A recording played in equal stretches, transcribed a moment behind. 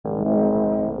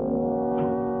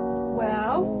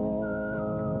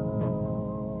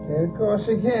Of course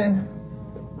again.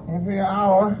 Every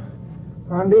hour,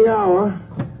 on the hour,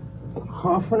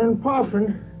 huffing and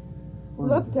puffing.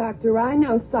 Look, Doctor, I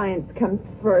know science comes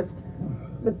first,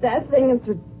 but that thing is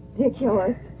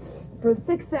ridiculous. For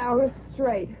 6 hours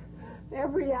straight,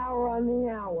 every hour on the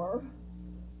hour.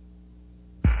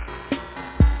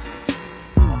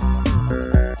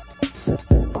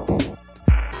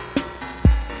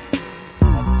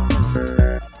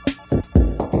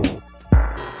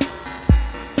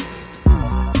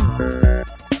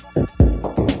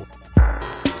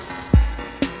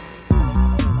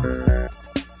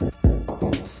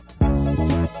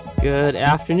 Good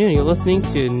afternoon. You're listening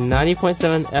to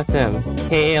 90.7 FM,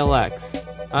 KALX.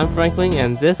 I'm Franklin,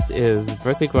 and this is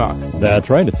Berkeley Groks. That's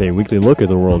right. It's a weekly look at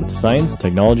the world of science,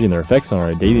 technology, and their effects on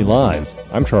our daily lives.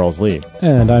 I'm Charles Lee.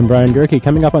 And I'm Brian Gerke.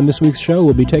 Coming up on this week's show,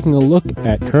 we'll be taking a look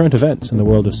at current events in the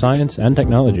world of science and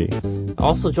technology.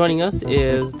 Also joining us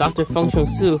is Dr. Feng Chung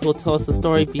Su, who will tell us the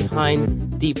story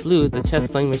behind Deep Blue, the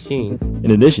chess-playing machine.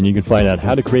 In addition, you can find out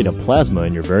how to create a plasma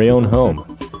in your very own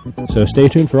home. So stay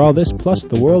tuned for all this, plus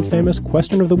the world-famous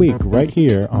Question of the Week, right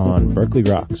here on Berkeley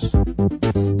Groks.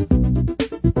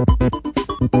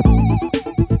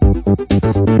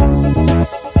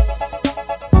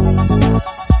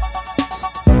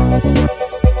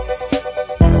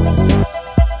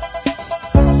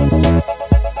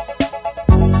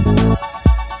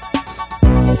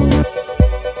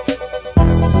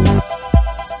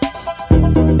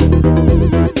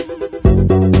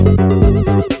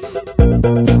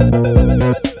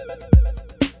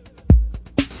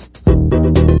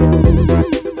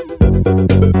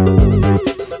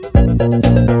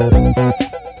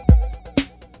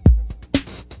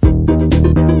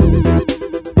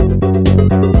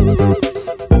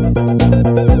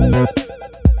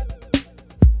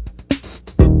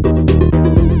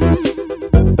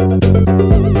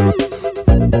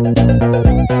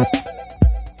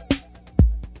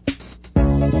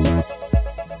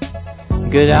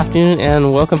 Good afternoon,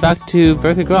 and welcome back to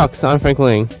Berkeley Groks. I'm Frank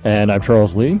Ling. And I'm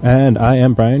Charles Lee. And I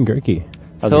am Brian Gerke.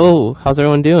 How's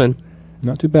everyone doing?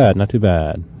 Not too bad, not too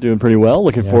bad. Doing pretty well.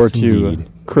 Looking Yes, forward to indeed.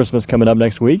 Christmas coming up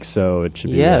next week, so it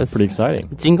should be pretty exciting.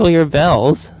 Jingle your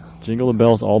bells. Jingle the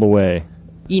bells all the way.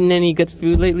 Eating any good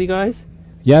food lately, guys?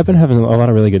 Yeah, I've been having a lot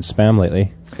of really good spam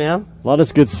lately. Spam? A lot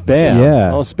of good spam.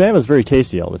 Yeah. Oh, spam is very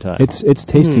tasty all the time. It's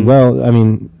tasty. Well, I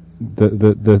mean,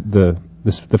 the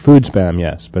food spam,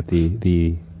 yes, but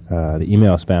the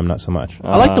email spam, not so much.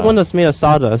 I like the one that's made of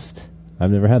sawdust.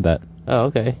 I've never had that. Oh,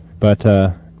 okay. But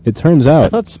it turns I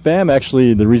out... thought spam,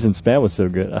 actually, the reason spam was so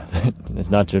good, it's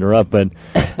not to interrupt, but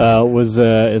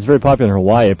it's very popular in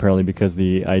Hawaii, apparently, because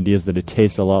the idea is that it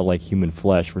tastes a lot like human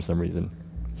flesh for some reason.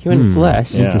 Human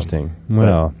flesh? Yeah. Interesting.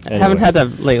 Well... I haven't had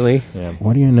that lately. Yeah.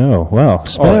 What do you know? Well,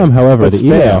 spam, however, the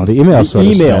email sort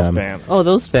of spam. Oh,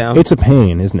 those spam. It's a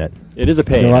pain, isn't it? It is a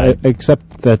pain.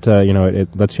 Except that,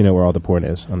 it lets you know where all the porn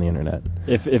is on the internet.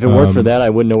 If it weren't for that,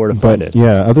 I wouldn't know where to find it.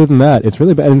 Yeah, other than that, it's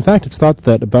really bad. In fact, it's thought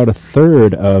that about a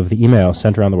third of the email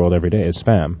sent around the world every day is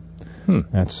spam.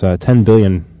 That's 10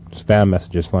 billion spam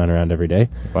messages flying around every day.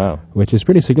 Wow. Which is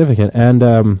pretty significant. And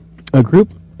a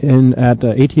group at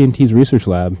AT&T's research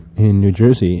lab in New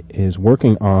Jersey is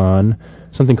working on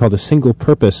something called a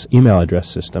single-purpose email address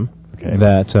system. Okay.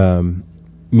 That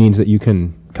means that you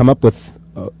can come up with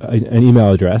an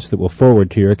email address that will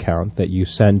forward to your account that you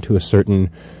send to a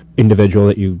certain individual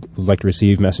that you like to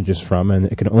receive messages from, and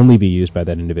it can only be used by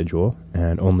that individual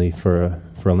and only for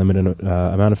a limited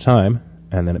amount of time,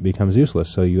 and then it becomes useless.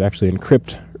 So you actually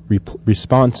encrypt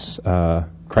response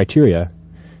criteria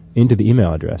into the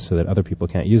email address so that other people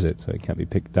can't use it, so it can't be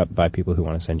picked up by people who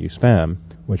want to send you spam,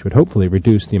 which would hopefully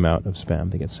reduce the amount of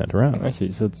spam that gets sent around. I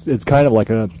see. So it's kind of like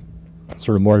a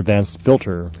sort of more advanced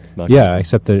filter. Yeah,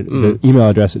 except the email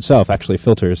address itself actually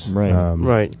filters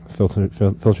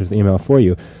filters the email for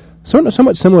you.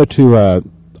 Somewhat similar to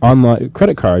online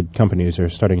credit card companies are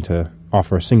starting to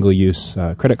offer single-use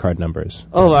credit card numbers.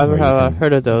 Oh, I've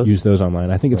heard of those. Use those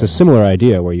online. I think it's a similar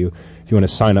idea where if you want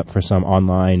to sign up for some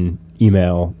online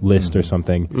email list or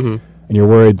something, and you're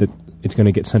worried that it's going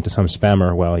to get sent to some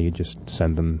spammer, well, you just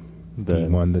send them the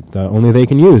one that only they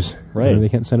can use. Right. They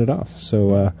can't send it off.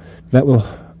 So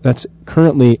that's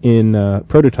currently in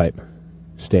prototype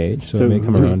stage, so it may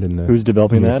come around in the who's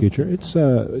developing that? future. It's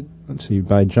let's see,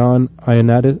 by John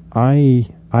Ioannidis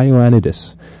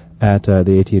at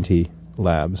the AT&T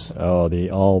labs. Oh,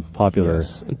 the all popular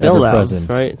Bell Labs,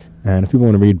 right? And if people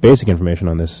want to read basic information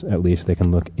on this, at least they can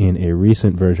look in a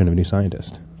recent version of New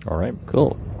Scientist. All right.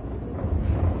 Cool.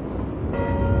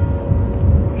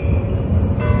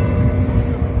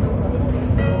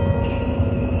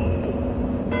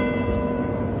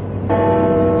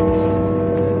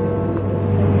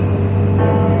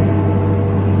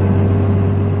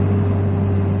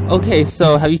 Okay,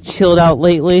 so have you chilled out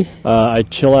lately? I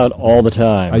chill out all the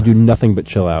time. I do nothing but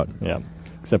chill out. Yeah,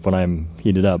 except when I'm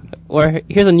heated up. Or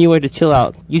here's a new way to chill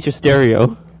out. Use your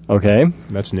stereo. Okay.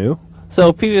 That's new.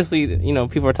 So previously,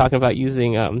 people were talking about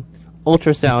using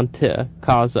ultrasound to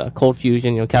cause cold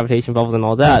fusion, cavitation bubbles and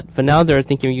all that. But now they're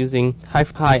thinking of using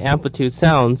high amplitude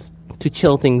sounds to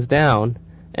chill things down.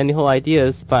 And the whole idea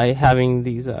is by having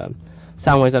these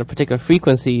sound waves at a particular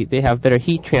frequency, they have better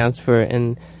heat transfer,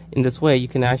 and in this way you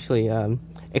can actually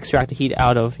extract the heat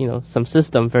out of some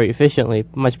system very efficiently,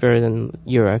 much better than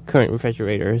your current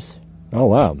refrigerators. Oh,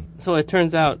 wow. So it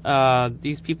turns out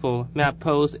these people, Matt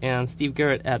Pose and Steve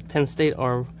Garrett at Penn State,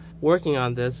 are working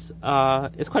on this.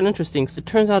 It's quite interesting. So it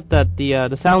turns out that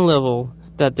the sound level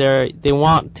that they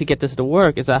want to get this to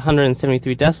work is at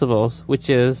 173 decibels, which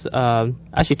is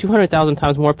actually 200,000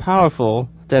 times more powerful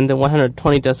than the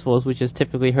 120 decibels, which is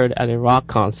typically heard at a rock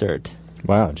concert.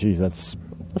 Wow, geez, that's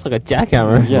like a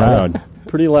jackhammer. yeah, Loud.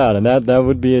 pretty loud, and that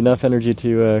would be enough energy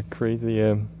to create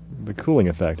the cooling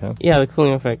effect, huh? Yeah, the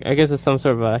cooling effect. I guess it's some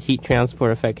sort of a heat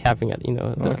transport effect happening at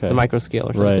the micro scale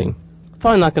or something. Right.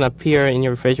 Probably not going to appear in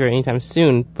your refrigerator anytime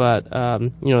soon, but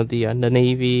the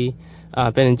Navy,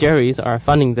 Ben & Jerry's are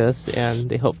funding this, and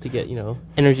they hope to get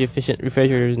energy efficient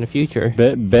refrigerators in the future.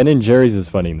 Ben & Jerry's is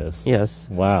funding this. Yes.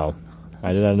 Wow.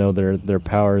 I did not know their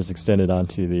power is extended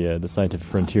onto the scientific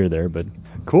frontier there, but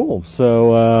cool.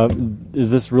 So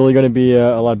is this really going to be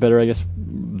a lot better, I guess,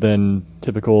 than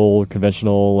typical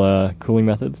conventional cooling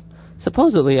methods?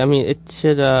 Supposedly, I mean,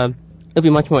 it'll be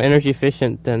much more energy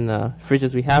efficient than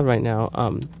fridges we have right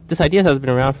now. This idea has been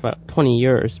around for about 20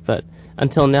 years, but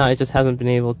until now it just hasn't been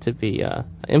able to be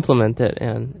implemented,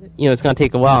 and it's going to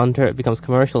take a while until it becomes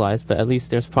commercialized, but at least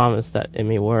there's promise that it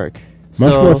may work.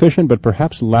 Much more efficient, but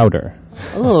perhaps louder.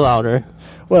 A little louder.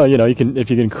 Well, if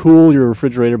you can cool your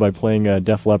refrigerator by playing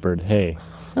Def Leppard, hey,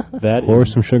 Pour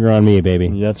some sugar on me,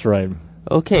 baby. That's right.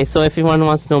 Okay, so if anyone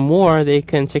wants to know more, they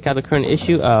can check out the current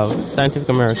issue of Scientific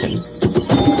American.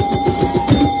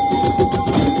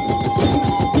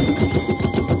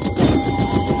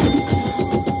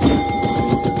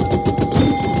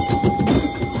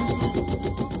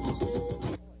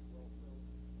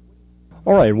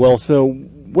 All right, well, so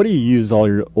what do you use all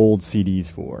your old CDs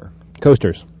for?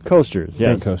 Coasters. Coasters, yes.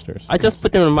 Tank coasters. I just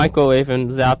put them in a microwave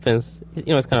and zap, and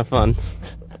it's kind of fun.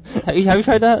 Have you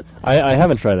tried that? I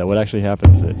haven't tried that. What actually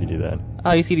happens if you do that?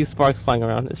 Oh, you see these sparks flying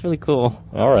around. It's really cool.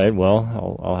 All right,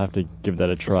 well, I'll have to give that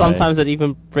a try. Sometimes it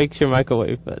even breaks your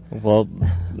microwave, but... Well,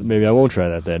 maybe I won't try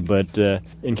that then. But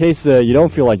in case you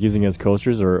don't feel like using it as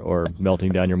coasters or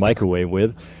melting down your microwave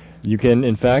with, you can,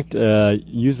 in fact,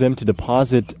 use them to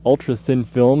deposit ultra-thin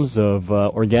films of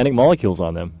organic molecules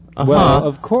on them. Well,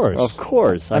 of course. Of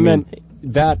course. I meant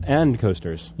that and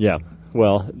coasters. Yeah.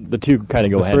 Well, the two kind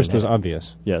of go hand in hand. The first was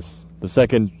obvious. Yes. The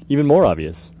second, even more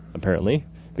obvious, apparently,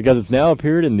 because it's now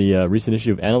appeared in the recent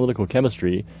issue of Analytical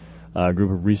Chemistry, a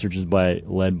group of researchers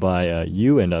led by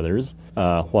Yu and others.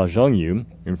 Huazhong Yu,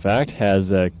 in fact,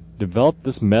 has developed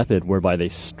this method whereby they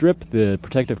strip the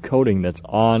protective coating that's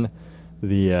on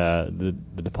the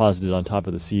deposited on top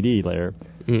of the CD layer,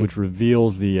 which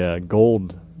reveals the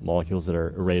gold molecules that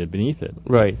are arrayed beneath it.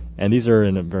 Right. And these are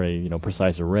in a very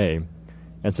precise array.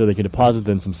 And so they can deposit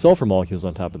then some sulfur molecules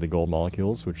on top of the gold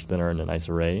molecules, which then are in a nice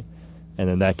array. And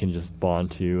then that can just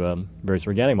bond to various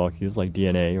organic molecules like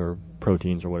DNA or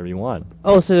proteins or whatever you want.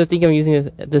 Oh, so they're thinking of using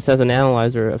this as an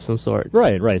analyzer of some sort.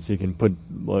 Right. So you can put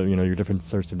your different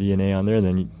sorts of DNA on there, and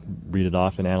then you read it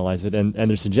off and analyze it. And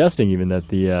they're suggesting even that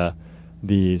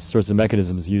the sorts of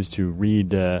mechanisms used to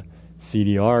read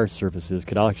CDR surfaces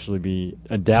could actually be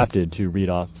adapted to read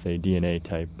off, say, DNA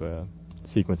type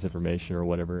sequence information or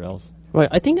whatever else. Right.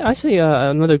 I think actually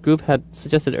another group had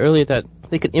suggested earlier that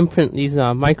they could imprint these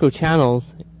micro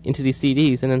channels into these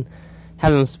CDs and then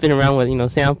have them spin around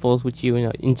with samples which you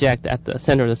inject at the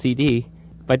center of the CD.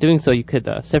 By doing so, you could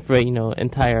separate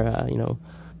entire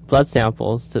blood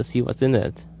samples to see what's in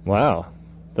it. Wow,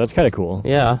 that's kind of cool.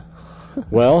 Yeah.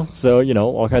 Well, so,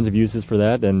 all kinds of uses for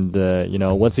that. And,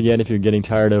 once again, if you're getting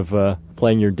tired of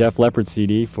playing your Def Leppard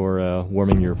CD for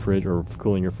warming your fridge or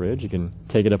cooling your fridge, you can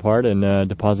take it apart and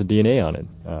deposit DNA on it.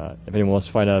 If anyone wants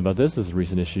to find out about this is a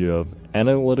recent issue of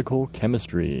Analytical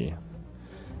Chemistry.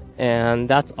 And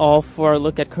that's all for a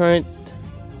look at current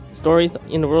stories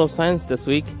in the world of science this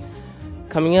week.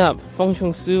 Coming up, Feng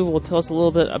Chung Su will tell us a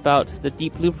little bit about the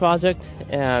Deep Blue project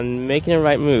and making the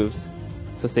right moves.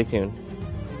 So stay tuned.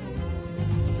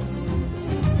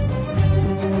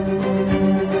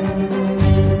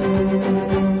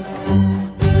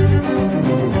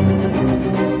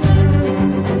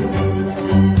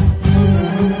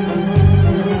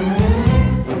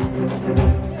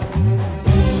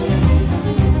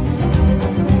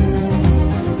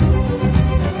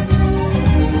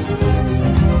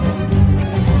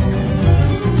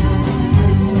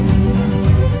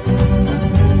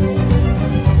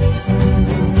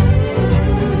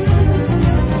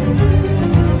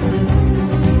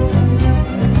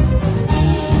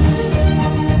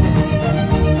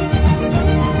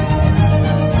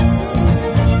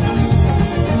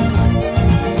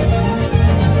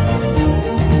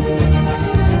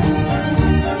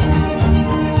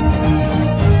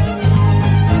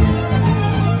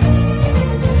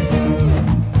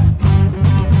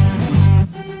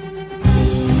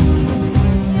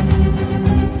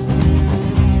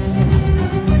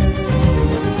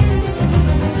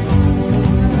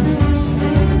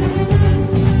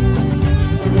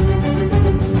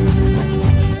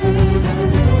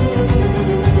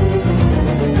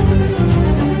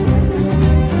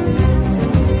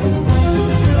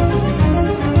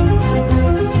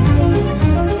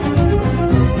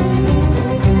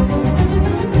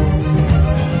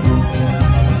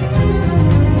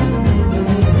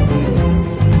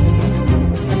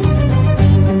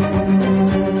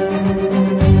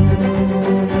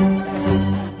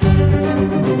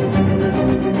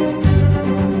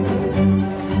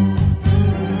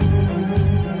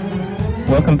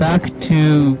 welcome back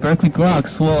to Berkeley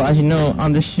Groks. Well, as you know,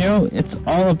 on the show, it's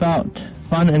all about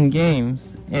fun and games,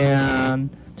 and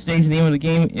today's name of the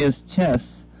game is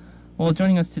chess. Well,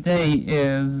 joining us today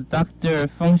is Dr.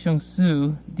 Feng-Hsiung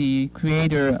Hsu, the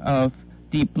creator of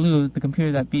Deep Blue, the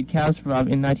computer that beat Kasparov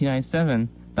in 1997.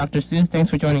 Dr. Hsu, thanks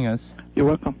for joining us. You're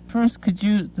welcome. First, could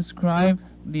you describe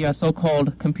the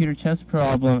so-called computer chess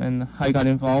problem and how you got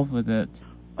involved with it?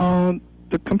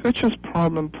 The computer chess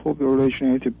problem probably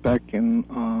originated back in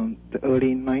the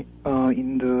late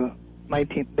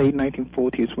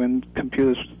 1940s when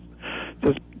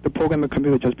the programming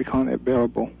computer just became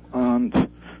available. And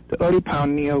the early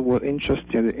pioneers were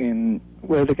interested in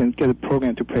where they can get a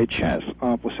program to play chess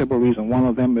for several reasons. One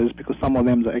of them is because some of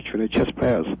them are actually chess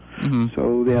players,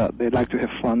 so they like to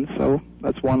have fun. So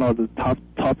that's one of the top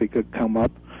topics that come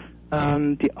up.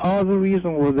 And the other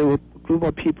reason was there were a group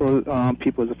of people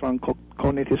from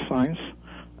cognitive science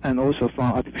and also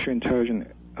from artificial intelligence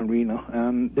arena,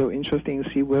 and they were interested in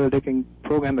see whether they can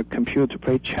program the computer to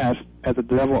play chess at the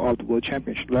level of the world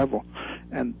championship level.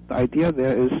 And the idea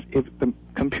there is if the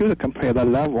computer can play at that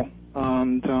level,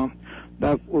 and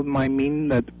that might mean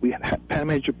that we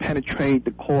manage to penetrate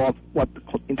the core of what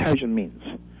intelligence means.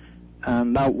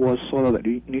 And that was sort of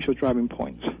the initial driving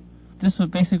point. This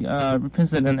would basically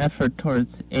represent an effort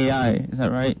towards AI, is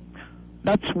that right?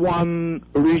 That's one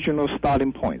original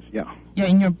starting point, yeah. Yeah,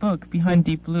 in your book, Behind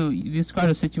Deep Blue, you describe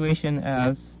a situation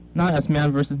as not as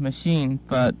man versus machine,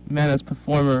 but man as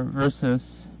performer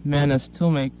versus man as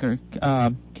toolmaker.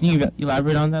 Can you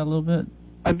elaborate on that a little bit?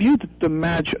 I viewed the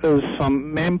match as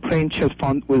some man playing chess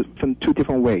from two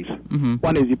different ways.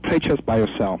 One is you play chess by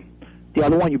yourself. The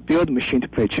other one, you build a machine to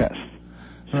play chess.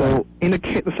 So in the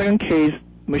second case,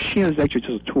 machine is actually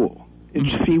just a tool. You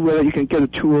see whether you can get a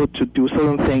tool to do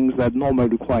certain things that normally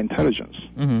require intelligence.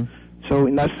 So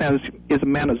in that sense, it's a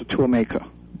man as a tool maker.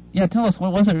 Yeah, tell us,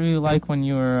 what was it really like when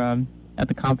you were at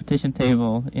the competition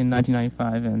table in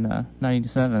 1995 and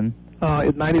 97?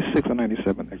 It's 96 or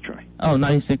 97, actually. Oh,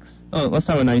 96. Oh, let's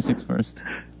start with 96 first.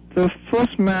 The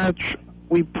first match,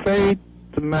 we played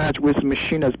the match with a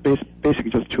machine that's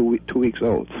basically just two weeks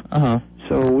old.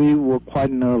 So we were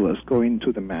quite nervous going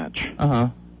into the match.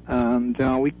 And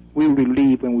we were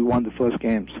relieved when we won the first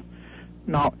games.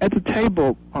 Now, at the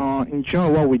table, in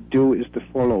general, what we do is the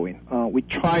following. We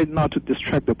try not to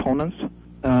distract the opponents,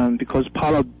 because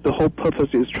part of the whole purpose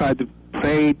is try to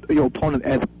play your opponent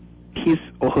at his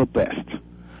or her best.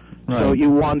 Right. So you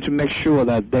want to make sure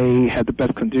that they have the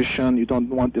best condition. You don't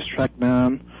want to distract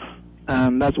them.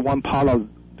 And that's one part of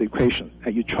the equation.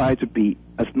 And you try to be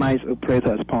as nice a player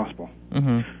as possible.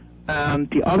 And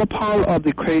the other part of the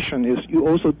equation is you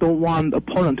also don't want the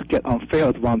opponent to get unfair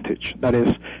advantage. That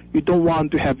is, you don't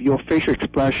want to have your facial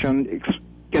expression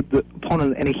get the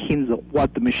opponent any hints of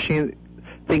what the machine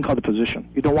think of the position.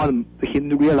 You don't want him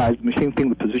to realize the machine think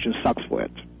the position sucks for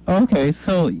it. Okay,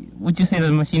 so would you say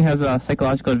the machine has a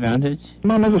psychological advantage?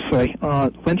 Not necessarily.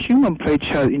 When humans play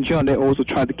chess, in general, they also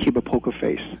try to keep a poker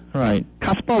face. Right.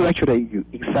 Kasparov is actually an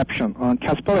exception.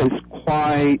 Kasparov is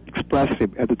quite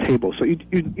expressive at the table, so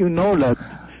you know that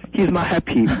he's not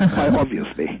happy, quite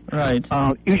obviously. Right.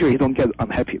 Usually, you don't get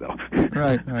unhappy though.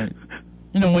 Right.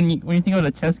 You know, when you think about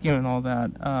a chess game and all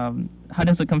that, how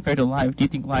does it compare to life? Do you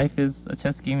think life is a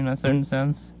chess game in a certain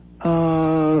sense?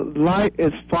 Life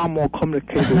is far more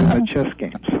complicated than chess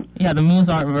games. Yeah, the moves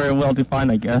aren't very well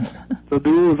defined, I guess. The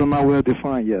rules are not well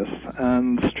defined, yes,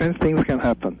 and strange things can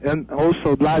happen. And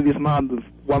also, life is not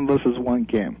one versus one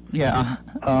game. Yeah.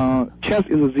 Chess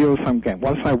is a zero-sum game.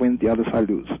 One side wins, the other side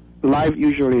loses. Life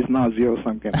usually is not a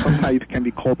zero-sum game. Sometimes it can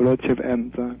be cooperative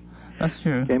and that's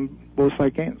true. Both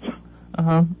side games.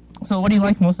 So, what do you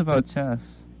like most about chess?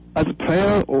 As a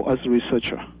player or as a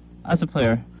researcher? As a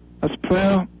player. As a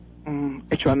player.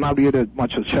 Actually, I'm not really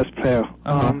much a chess player.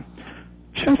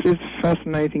 Chess is a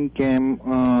fascinating game.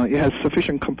 It has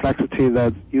sufficient complexity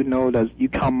that you know that you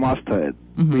can't master it,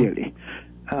 really.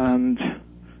 And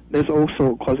there's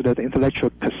also, of course, the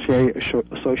intellectual cachet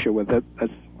associated with it.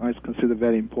 That's I consider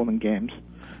very important games.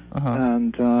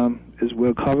 And it's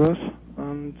well covered,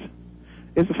 and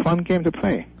it's a fun game to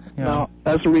play. Yeah. Now,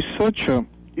 as a researcher,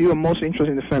 you are most interested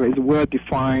in the fact that it's a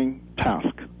well-defined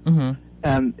task.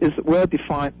 And it's a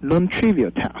well-defined, non-trivial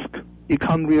task. You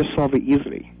can't really solve it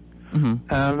easily. And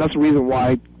that's the reason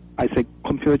why I say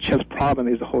computer chess problem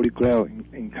is the holy grail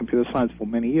in computer science for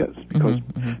many years, because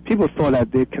people thought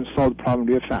that they can solve the problem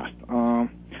real fast.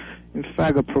 In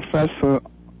fact, a professor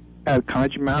at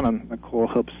Carnegie Mellon called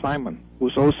Herb Simon,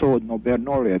 who's also a Nobel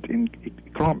laureate in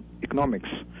economics,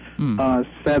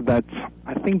 said that,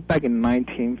 I think back in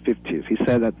 1950s, he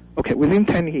said that, okay, within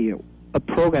 10 years, a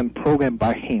program programmed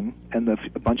by him and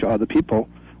a bunch of other people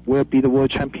will be the world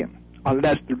champion,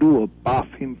 unless the rule barred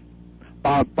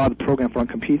the program from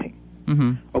competing.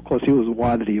 Mm-hmm. Of course, he was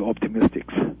wildly optimistic.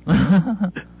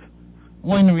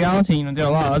 Well, in reality, there are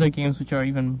a lot of other games which are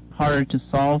even harder to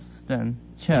solve than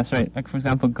chess, right? Like, for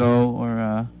example,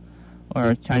 Go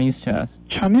or Chinese chess.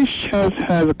 Chinese chess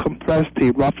has a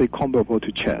complexity roughly comparable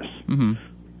to chess. Mm-hmm.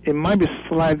 It might be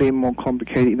slightly more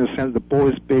complicated in the sense the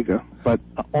board is bigger, but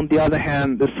on the other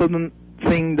hand, there's certain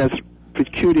thing that's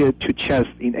peculiar to chess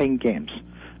in endgames.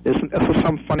 There's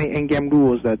some funny endgame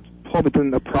rules that probably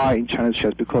didn't apply in Chinese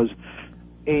chess, because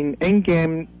in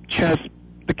endgame chess,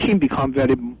 the king becomes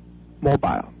very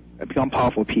mobile, it becomes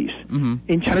powerful piece. Mm-hmm.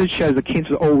 In Chinese chess, the king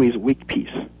is always weak piece.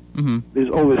 Mm-hmm. It's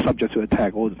always subject to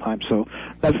attack all the time. So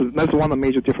that's one of the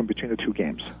major difference between the two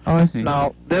games. Oh, I see.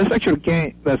 Now, there's actually a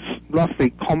game that's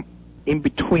roughly in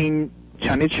between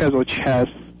Chinese chess or chess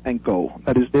and Go.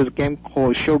 That is, there's a game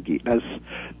called shogi. That's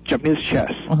Japanese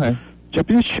chess. Okay.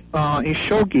 Japanese in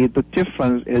shogi, the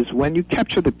difference is when you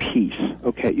capture the piece.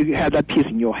 Okay, you have that piece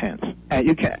in your hands, and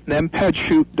you can then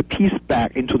parachute the piece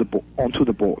back onto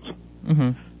the board.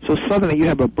 Mm-hmm. So suddenly you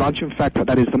have a branching factor.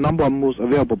 That is, the number of moves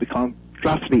available becomes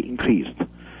drastically increased.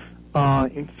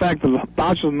 In fact, the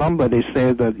largest number they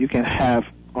say that you can have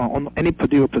on any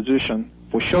particular position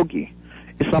for shogi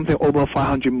is something over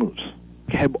 500 moves.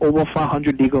 You can have over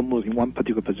 500 legal moves in one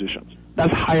particular position.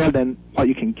 That's higher than what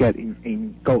you can get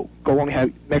in Go. Go only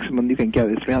have maximum you can get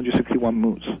is 361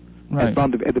 moves. Right.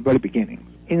 At the very beginning.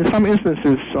 In some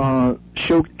instances,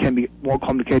 shogi can be more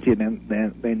complicated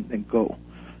than Go.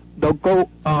 Though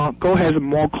Go has a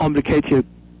more complicated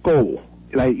goal.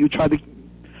 Like, you try to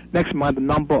maximize the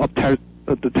number of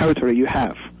the territory you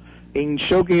have. In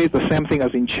shogi, it's the same thing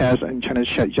as in chess and Chinese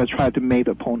chess. You just try to make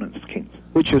the opponents kings,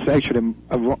 which is actually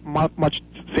a much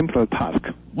simpler task.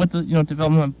 With the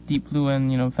development of Deep Blue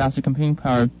and faster computing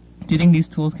power, do you think these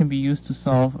tools can be used to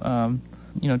solve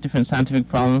different scientific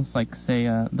problems, like say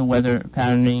the weather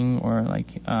patterning or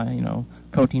like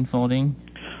protein folding?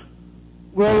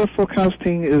 Weather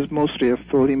forecasting is mostly a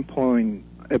floating point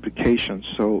application.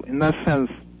 So in that sense,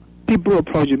 Deep Blue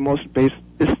approach is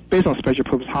based on special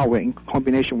purpose hardware in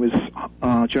combination with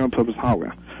general purpose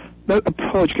hardware. That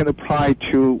approach can apply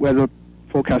to weather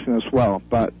forecasting as well,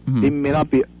 but it may not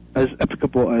be as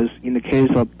applicable as in the case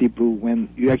of Deep Blue, when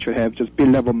you actually have just bit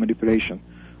level manipulation,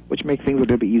 which makes things a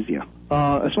little bit easier.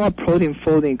 As far as protein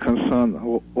folding is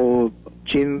concerned, or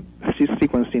gene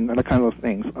sequencing, other kind of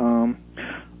things,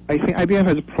 I think IBM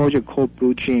has a project called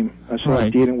Blue Gene as well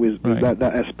as dealing with that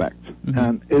aspect. Mm-hmm.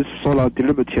 And it's sort of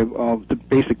derivative of the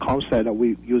basic concept that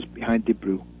we use behind Deep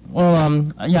Blue. Well,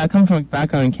 I come from a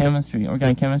background in chemistry,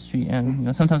 organic chemistry,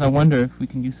 and sometimes I wonder if we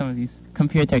can use some of these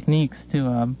computer techniques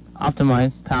to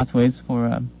optimize pathways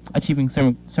for achieving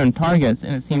certain targets.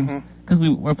 And it seems, because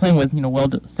we're playing with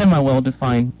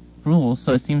semi-well-defined rules,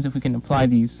 so it seems if we can apply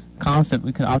these concepts,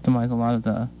 we could optimize a lot of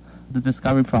the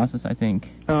discovery process, I think.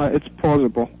 It's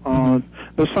plausible.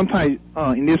 But sometimes,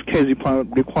 in this case, you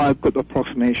require good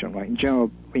approximation, right? In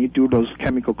general, when you do those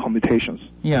chemical computations.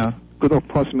 Yeah. Good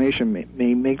approximation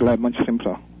may make life much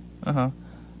simpler. Uh-huh.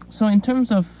 So in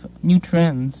terms of new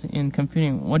trends in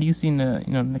computing, what do you see in the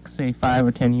next, say, 5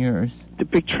 or 10 years? The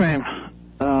big trend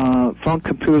from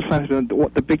computer science,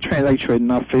 the big trend is actually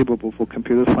not favorable for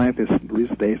computer scientists these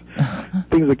days.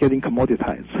 Things are getting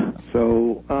commoditized.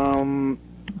 So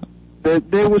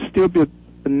there will still be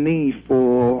a need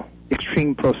for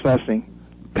extreme processing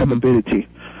capability.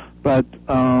 But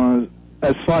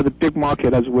as far as the big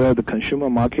market as well, the consumer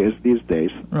market is these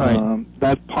days,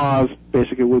 that part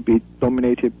basically will be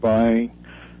dominated by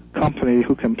companies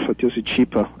who can produce it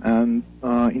cheaper. And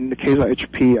in the case of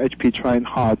HP trying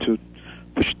hard to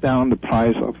push down the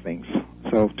price of things.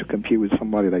 So to compete with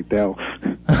somebody like Dell,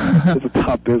 it's a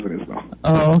tough business, though.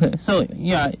 Oh, okay. So,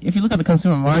 yeah, if you look at the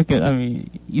consumer market, I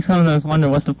mean, you sometimes wonder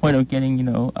what's the point of getting,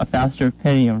 a faster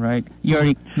Pentium, right? You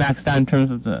already maxed out in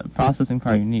terms of the processing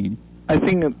power you need. I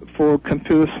think for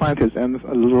computer scientists and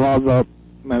a lot of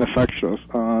manufacturers,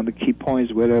 the key point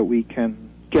is whether we can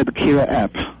get the killer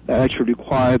app that actually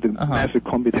requires the massive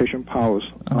computation powers.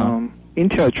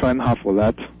 Intel is trying hard for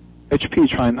that. HP is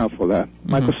trying hard for that.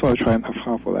 Microsoft is trying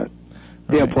hard for that.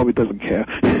 Dell probably doesn't care.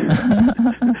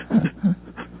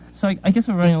 So I guess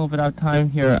we're running a little bit out of time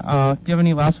here. Do you have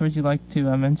any last words you'd like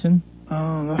to mention?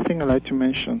 Nothing I'd like to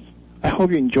mention. I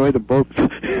hope you enjoyed the book.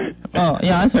 Oh,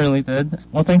 yeah, I certainly did.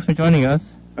 Well, thanks for joining us.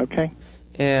 Okay.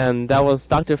 And that was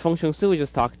Dr. Feng-Chung Hsu we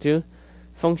just talked to.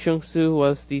 Feng-Chung Hsu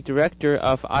was the director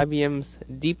of IBM's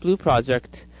Deep Blue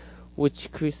project, which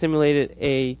simulated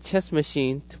a chess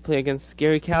machine to play against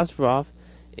Garry Kasparov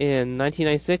in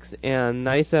 1996 and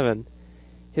 97.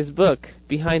 His book,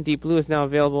 Behind Deep Blue, is now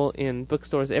available in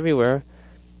bookstores everywhere.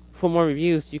 For more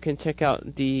reviews, you can check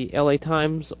out the LA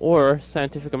Times or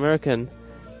Scientific American.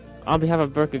 On behalf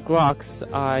of Berkeley Groks,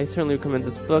 I certainly recommend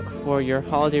this book for your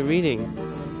holiday reading.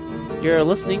 You're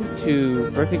listening to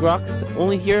Berkeley Groks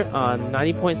only here on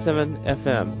 90.7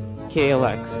 FM,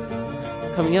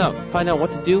 KALX. Coming up, find out what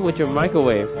to do with your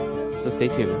microwave, so stay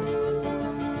tuned.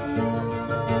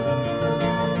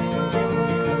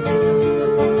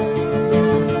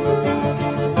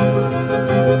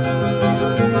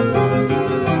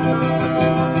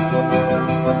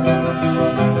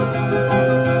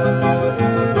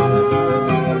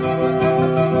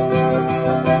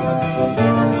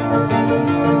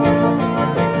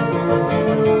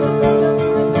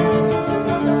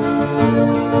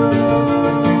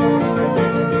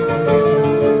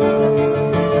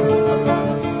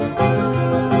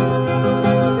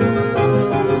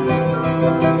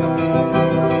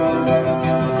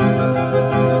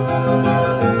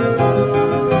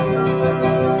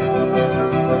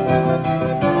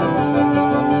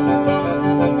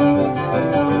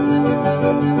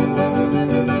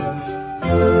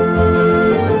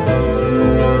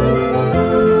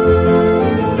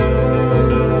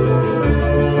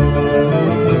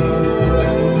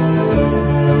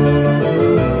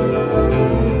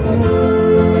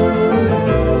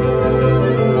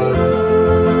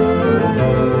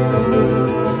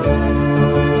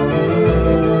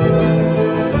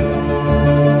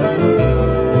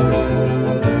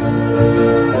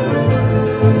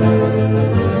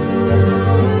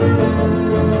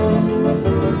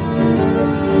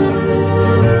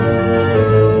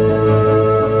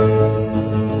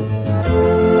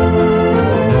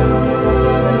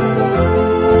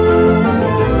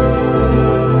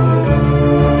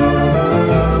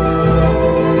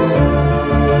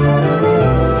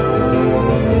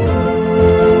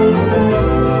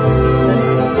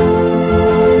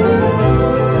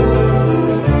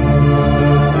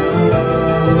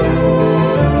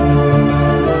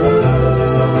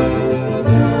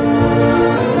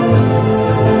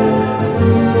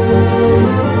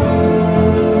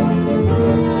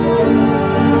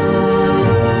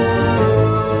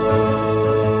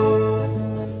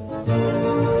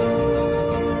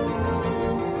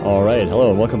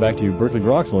 Back to Berkeley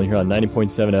Groks, only here on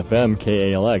 90.7 FM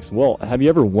KALX. Well, have you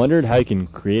ever wondered how you can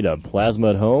create a plasma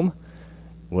at home?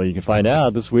 Well, you can find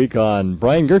out this week on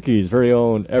Brian Gerke's very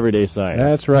own Everyday Science.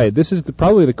 That's right. This is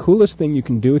probably the coolest thing you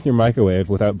can do with your microwave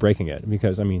without breaking it.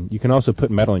 Because, I mean, you can also put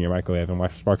metal in your microwave and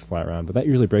watch sparks fly around, but that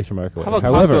usually breaks your microwave. How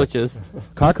about cockroaches?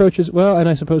 Cockroaches, well, and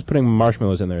I suppose putting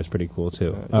marshmallows in there is pretty cool,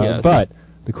 too. Yes. But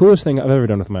the coolest thing I've ever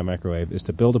done with my microwave is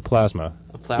to build a plasma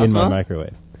in my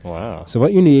microwave. Wow. So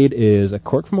what you need is a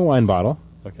cork from a wine bottle,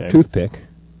 okay, toothpick,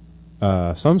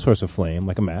 some source of flame,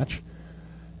 like a match,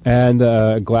 and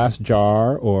a glass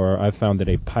jar, or I've found that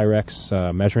a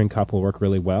Pyrex measuring cup will work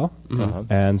really well,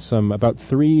 and about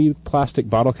 3 plastic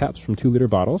bottle caps from 2-liter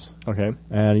bottles. Okay.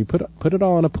 And you put it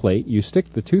all on a plate. You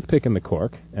stick the toothpick in the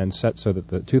cork and set so that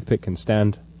the toothpick can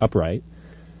stand upright.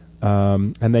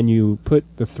 And then you put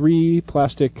the 3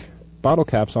 plastic bottle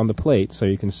caps on the plate so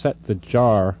you can set the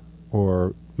jar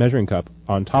or measuring cup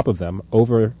on top of them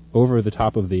over the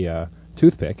top of the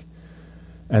toothpick,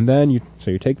 and then you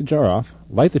take the jar off,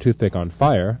 light the toothpick on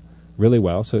fire really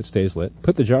well so it stays lit,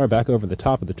 put the jar back over the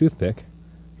top of the toothpick,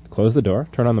 close the door,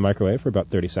 turn on the microwave for about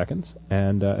 30 seconds,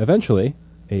 and eventually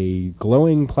a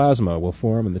glowing plasma will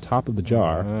form in the top of the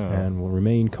jar and will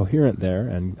remain coherent there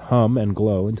and hum and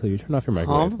glow until you turn off your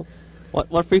microwave. Hum?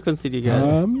 What frequency do you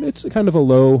get? It's kind of a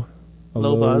low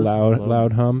buzz.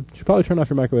 loud hum. You should probably turn off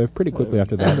your microwave pretty quickly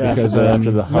after that, because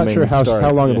after the I'm not sure how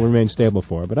long it will remain stable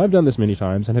for, but I've done this many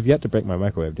times and have yet to break my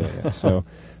microwave doing it. So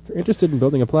if you're interested in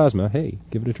building a plasma, hey,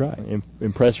 give it a try.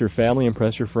 Impress your family,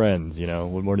 impress your friends,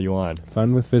 what more do you want?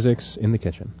 Fun with physics in the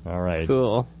kitchen. All right.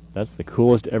 Cool. That's the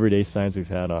coolest everyday science we've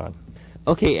had on.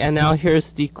 Okay, and now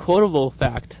here's the quotable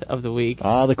fact of the week.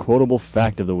 The quotable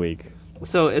fact of the week.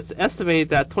 So it's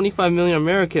estimated that 25 million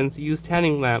Americans use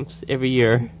tanning lamps every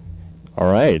year. All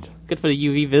right. Good for the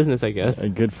UV business, I guess.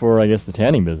 Good for, the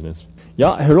tanning business.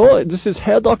 Yeah, hello, this is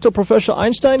Herr Dr. Professor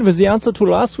Einstein with the answer to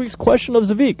last week's question of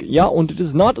the week. Yeah, and it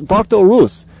is not Dr.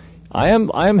 Roos. I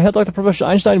am Herr Dr. Professor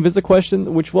Einstein with the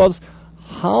question which was,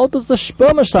 how does the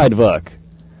spermicide work?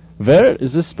 Well,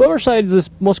 the spermicide, the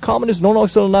most common is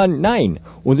nonoxynol 9.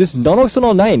 And this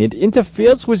nonoxynol 9, it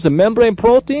interferes with the membrane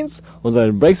proteins, and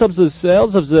it breaks up the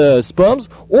cells of the sperms,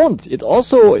 and it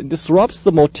also disrupts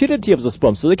the motility of the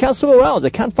sperm. So they can't swim around,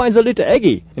 they can't find the little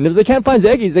eggy. And if they can't find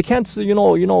the eggy, they can't, do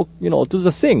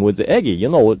the thing with the eggy. You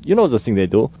know the thing they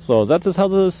do. So that is how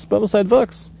the spermicide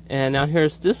works. And now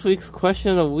here's this week's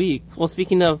question of the week. Well,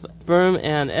 speaking of sperm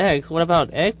and eggs, what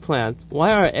about eggplants?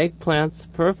 Why are eggplants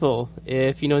purple?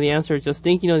 If you know the answer, just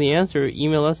think you know the answer,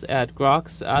 email us at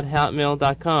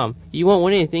groks@hotmail.com. You won't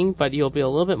win anything, but you'll be a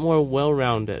little bit more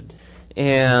well-rounded.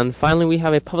 And finally, we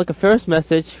have a public affairs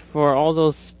message for all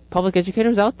those public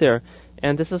educators out there.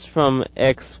 And this is from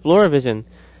ExploreVision.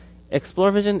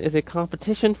 ExploreVision is a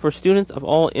competition for students of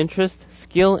all interest,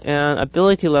 skill, and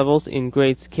ability levels in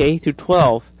grades K through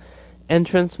 12.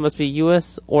 Entrants must be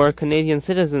U.S. or Canadian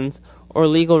citizens or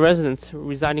legal residents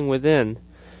residing within.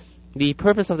 The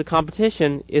purpose of the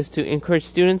competition is to encourage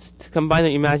students to combine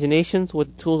their imaginations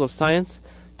with the tools of science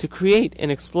to create and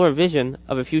explore a vision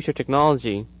of a future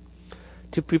technology.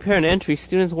 To prepare an entry,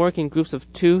 students work in groups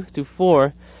of 2 to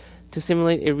 4 to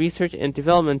simulate a research and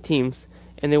development teams,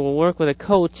 and they will work with a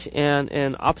coach and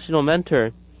an optional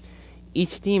mentor.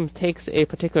 Each team takes a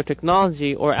particular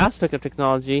technology or aspect of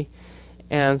technology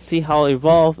and see how it will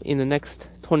evolve in the next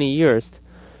 20 years.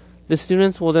 The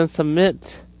students will then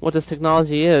submit what this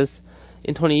technology is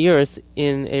in 20 years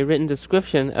in a written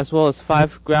description as well as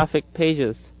 5 graphic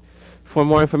pages. For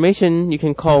more information, you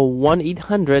can call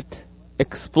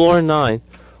 1-800-EXPLORE-9,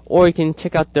 or you can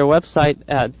check out their website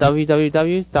at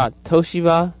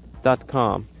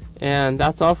www.toshiba.com. And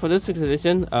that's all for this week's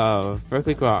edition of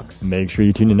Berkeley Groks. Make sure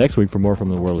you tune in next week for more from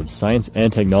the world of science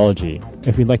and technology.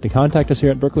 If you'd like to contact us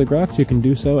here at Berkeley Groks, you can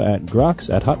do so at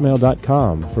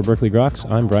groks@hotmail.com. For Berkeley Groks,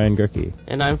 I'm Brian Gerke.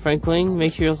 And I'm Frank Ling.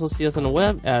 Make sure you also see us on the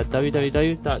web at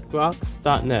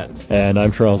www.groks.net. And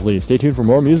I'm Charles Lee. Stay tuned for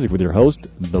more music with your host,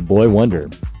 The Boy Wonder.